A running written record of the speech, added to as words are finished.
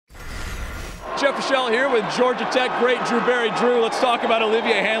Jeff Fischel here with Georgia Tech great Drew Berry. Drew, let's talk about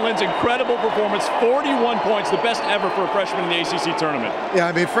Olivier Hanlan's incredible performance. 41 points, the best ever for a freshman in the ACC tournament. Yeah,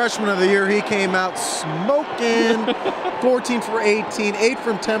 I mean, freshman of the year, he came out smoking. 14 for 18, 8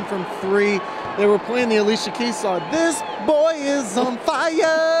 from 10 from 3. They were playing the Alicia Keys song. This boy is on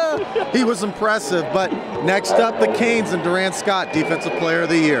fire. He was impressive. But next up, the Canes and Durant Scott, Defensive Player of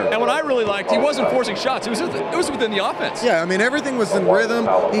the Year. And what I really liked, he wasn't forcing shots. It was within the offense. Yeah, I mean, everything was in rhythm.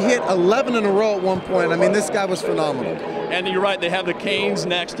 He hit 11 in a row at one point. I mean, this guy was phenomenal. And you're right, they have the Canes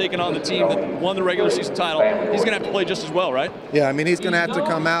next, taking on the team that won the regular season title. He's going to have to play just as well, right? Yeah, I mean, he's going to have to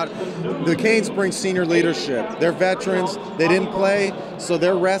come out. The Canes bring senior leadership. They're veterans. They didn't play, so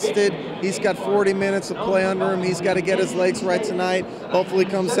they're rested. He's got 40 minutes of play under him. He's got to get his legs right tonight. Hopefully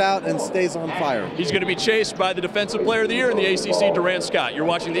comes out and stays on fire. He's going to be chased by the Defensive Player of the Year in the ACC, Durant Scott. You're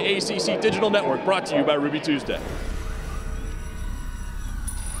watching the ACC Digital Network, brought to you by Ruby Tuesday.